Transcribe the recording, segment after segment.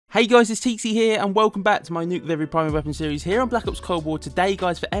Hey guys, it's TEC here and welcome back to my Nuke with Every Primary Weapon series here on Black Ops Cold War. Today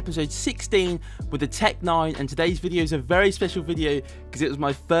guys, for episode 16 with the TEC-9, and today's video is a very special video because it was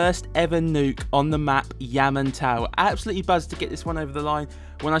my first ever nuke on the map YAMANTAU. Absolutely buzzed to get this one over the line.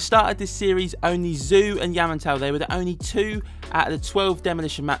 When I started this series, only Zoo and YAMANTAU, they were the only two out of the 12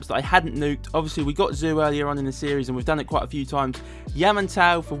 demolition maps that I hadn't nuked. Obviously we got Zoo earlier on in the series and we've done it quite a few times.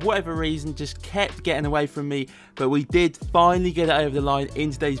 YAMANTAU, for whatever reason, just kept getting away from me, but we did finally get it over the line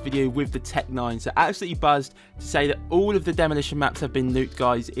in today's video with the TEC-9. So absolutely buzzed to say that all of the demolition maps have been nuked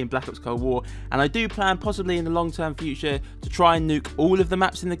guys in Black Ops Cold War, and I do plan possibly in the long term future to try and nuke all of the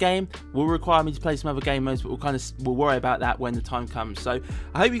maps in the game. Will require me to play some other game modes, but we'll worry about that when the time comes. So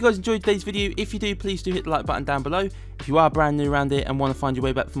I hope you guys enjoyed today's video. If you do, please do hit the like button down below. If you are brand new around here and want to find your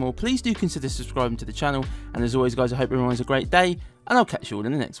way back for more, please do consider subscribing to the channel. And as always guys, I hope everyone has a great day, and I'll catch you all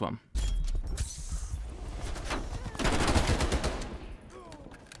in the next one.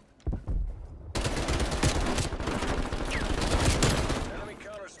 Enemy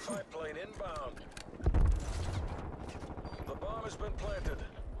counter spy plane inbound. The bomb has been planted.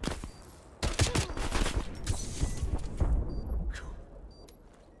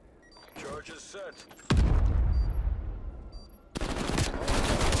 Charge is set.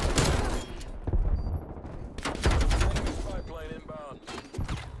 Enemy spy plane inbound.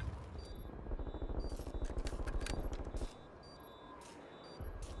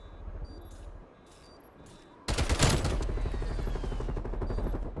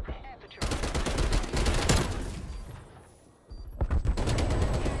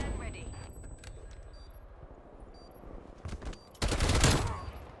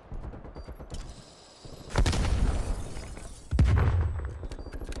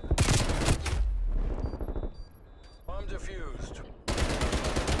 Bomb defused.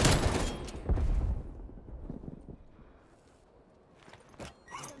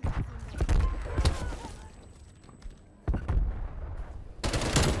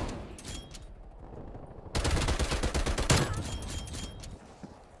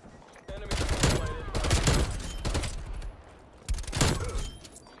 Enemy spy plane inbound.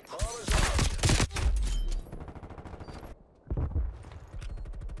 Bomb is armed.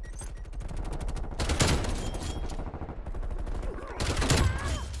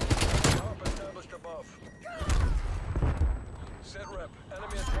 Top established above. Set rep.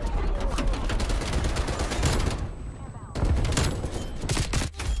 Enemy attack below above.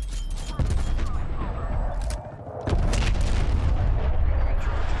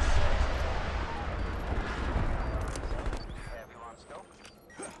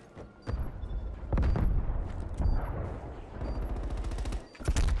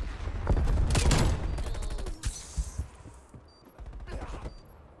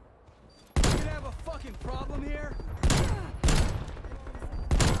 You gonna have a fucking problem here?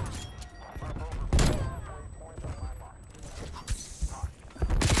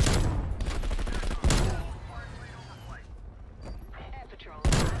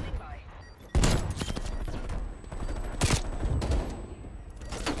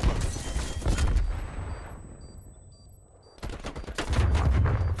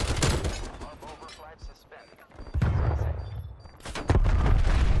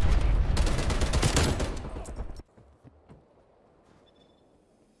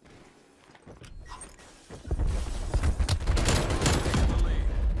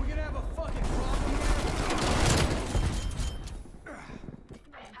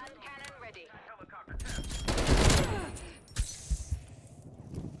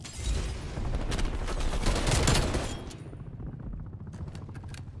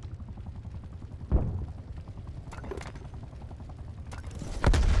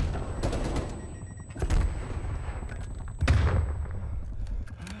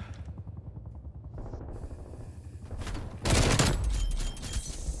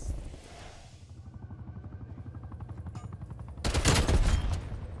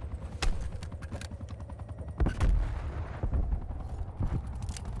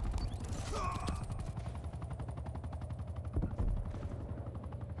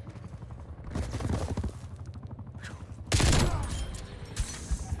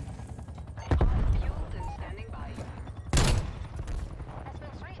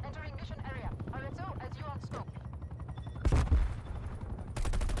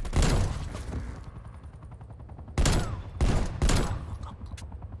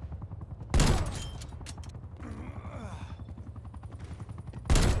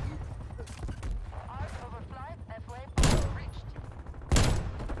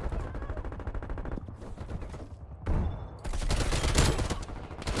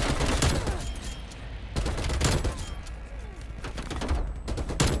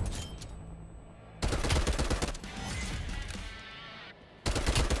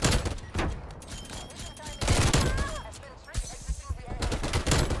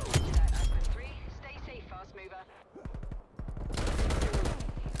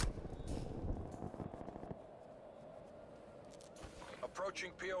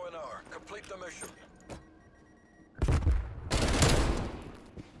 approaching PONR. Complete the mission.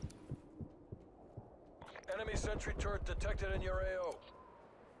 Enemy sentry turret detected in your AO.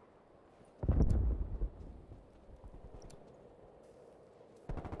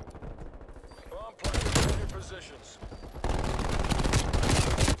 Bomb planted in your positions.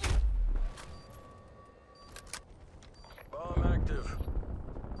 Bomb active.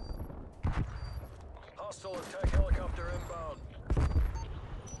 Hostile attack helicopter inbound.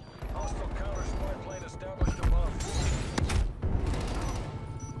 Hostile counter spy plane established above.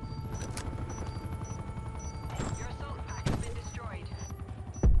 Your assault pack has been destroyed.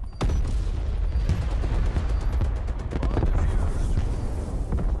 Bomb defused.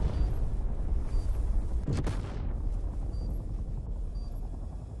 This is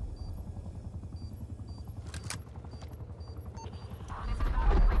Battle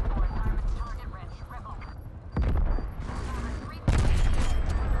 3-4. Target's target rich. Rebel.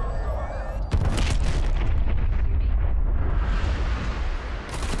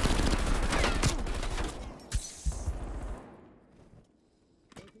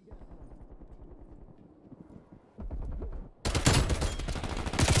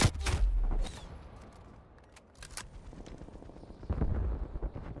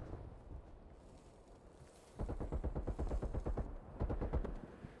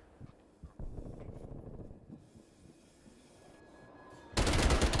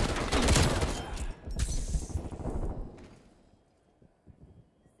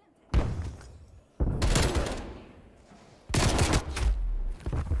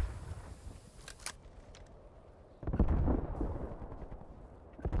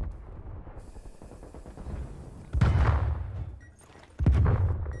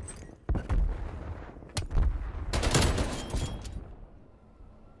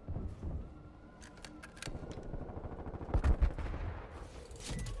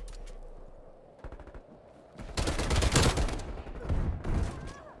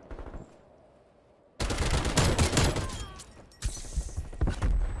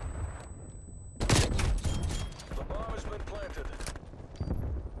 The bomb has been planted.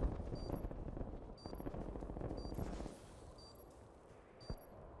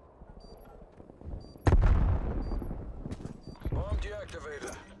 Bomb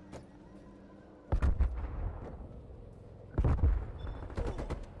deactivated.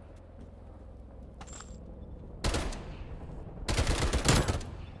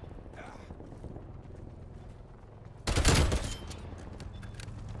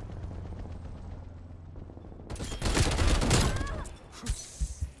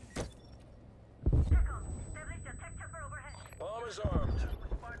 Establish the tech chopper overhead. Bomb is armed.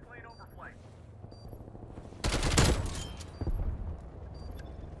 Spy plane overflight.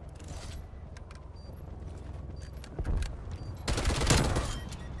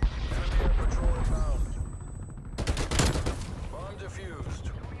 Enemy air patrol inbound. Bomb defused.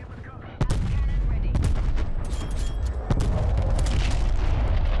 Cannon ready.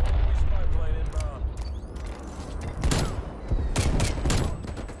 Enemy spy plane inbound.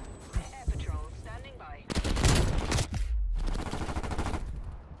 Air patrol standing by.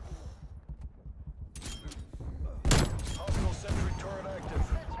 Hostile sentry turret active.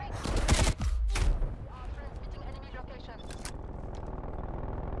 Transmitting enemy location.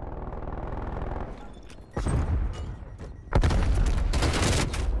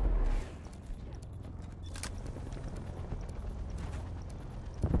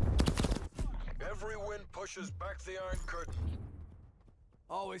 Every win pushes back the Iron Curtain.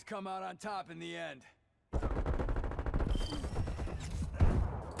 Always come out on top in the end.